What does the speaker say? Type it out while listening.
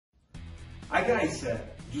Hi guys,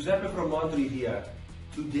 Giuseppe from Montolit here.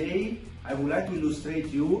 Today I would like to illustrate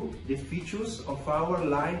you the features of our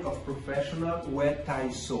line of professional wet tie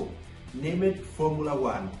saw, named Formula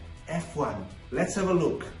 1, F1. Let's have a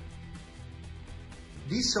look.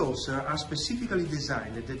 These saws are specifically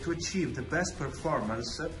designed to achieve the best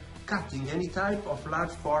performance cutting any type of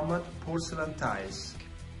large format porcelain ties.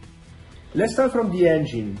 Let's start from the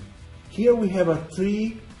engine. Here we have a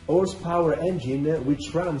 3 horsepower engine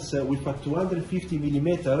which runs with a 250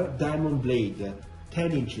 mm diamond blade,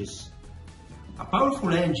 10 inches. A powerful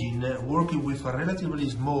engine working with a relatively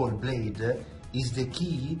small blade is the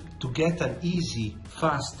key to get an easy,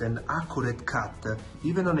 fast and accurate cut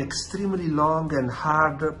even on extremely long and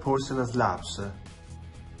hard porcelain slabs.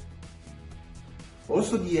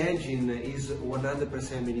 Also, the engine is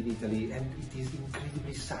 100% made in Italy and it is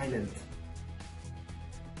incredibly silent.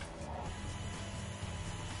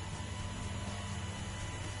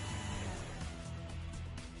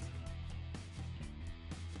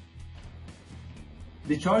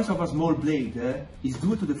 The choice of a small blade is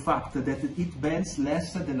due to the fact that it bends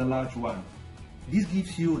less than a large one. This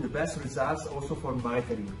gives you the best results also for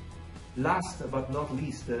mitering. Last but not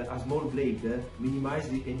least, a small blade minimizes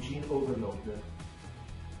the engine overload.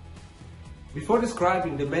 Before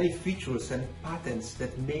describing the many features and patents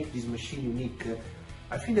that make this machine unique,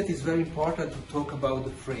 I think that it's very important to talk about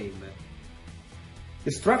the frame.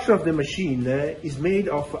 The structure of the machine is made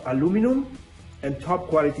of aluminum and top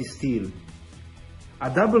quality steel. A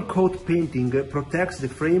double coat painting protects the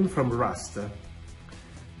frame from rust.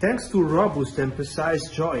 Thanks to robust and precise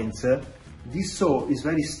joints, this saw is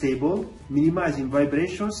very stable, minimizing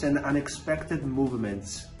vibrations and unexpected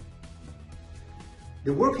movements.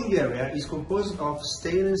 The working area is composed of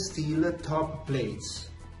stainless steel top plates.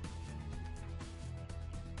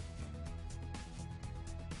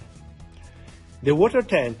 The water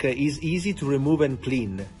tank is easy to remove and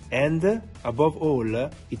clean, and, above all,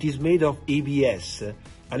 it is made of ABS,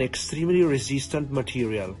 an extremely resistant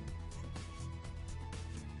material.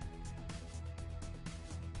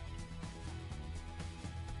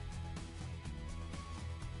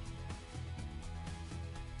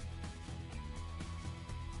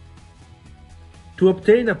 To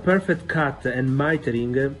obtain a perfect cut and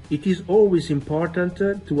mitering, it is always important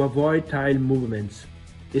to avoid tile movements,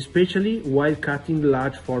 especially while cutting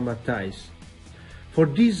large format ties. For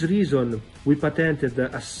this reason, we patented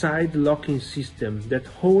a side locking system that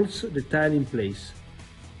holds the tile in place.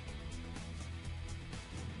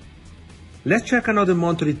 Let's check another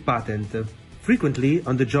Montolit patent. Frequently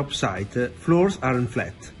on the job site, floors aren't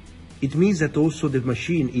flat. It means that also the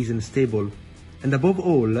machine isn't stable, and above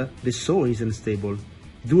all, the saw isn't stable,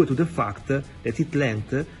 due to the fact that its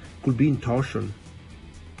length could be in torsion.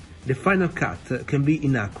 The final cut can be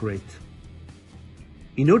inaccurate.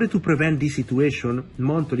 In order to prevent this situation,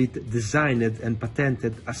 Montolit designed and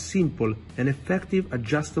patented a simple and effective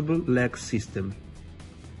adjustable leg system.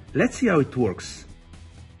 Let's see how it works.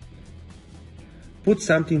 Put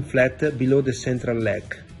something flat below the central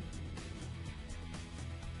leg.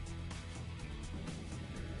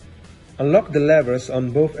 Unlock the levers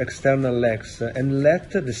on both external legs and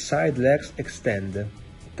let the side legs extend,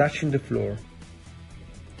 touching the floor.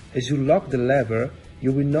 As you lock the lever,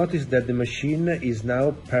 you will notice that the machine is now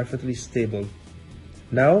perfectly stable.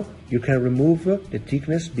 Now you can remove the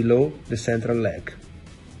thickness below the central leg.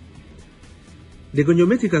 The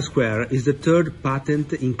goniometrical square is the third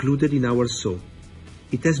patent included in our saw.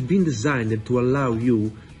 It has been designed to allow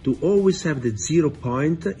you to always have the 0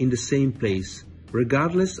 point in the same place,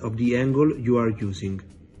 regardless of the angle you are using.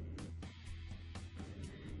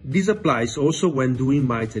 This applies also when doing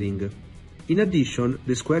mitering. In addition,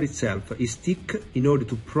 the square itself is thick in order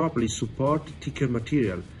to properly support thicker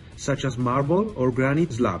material, such as marble or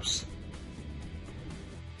granite slabs.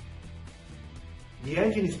 The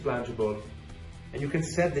engine is plungeable, and you can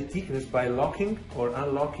set the thickness by locking or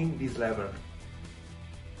unlocking this lever.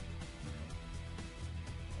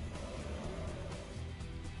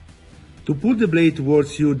 To pull the blade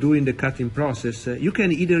towards you during the cutting process, you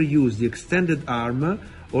can either use the extended arm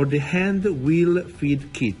or the hand wheel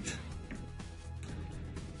feed kit.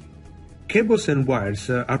 Cables and wires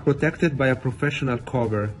are protected by a professional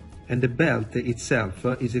cover, and the belt itself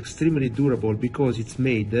is extremely durable because it's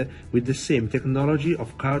made with the same technology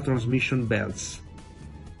of car transmission belts.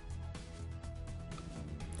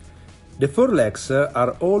 The 4 legs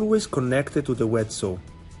are always connected to the wet saw,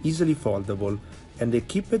 easily foldable, and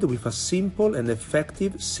equipped with a simple and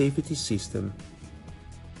effective safety system.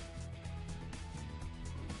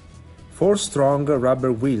 4 strong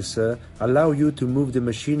rubber wheels allow you to move the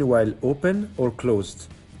machine while open or closed,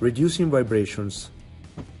 reducing vibrations.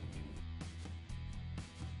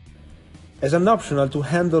 As an optional to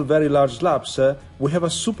handle very large slabs, we have a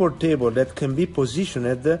support table that can be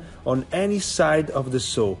positioned on any side of the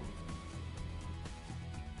saw.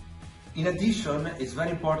 In addition, it's very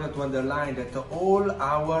important to underline that all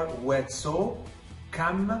our wet saw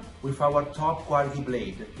come with our top quality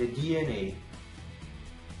blade, the DNA.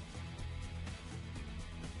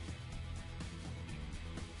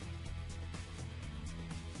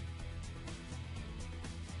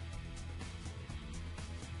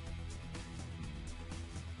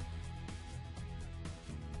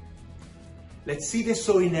 Let's see the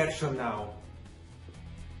saw in action now.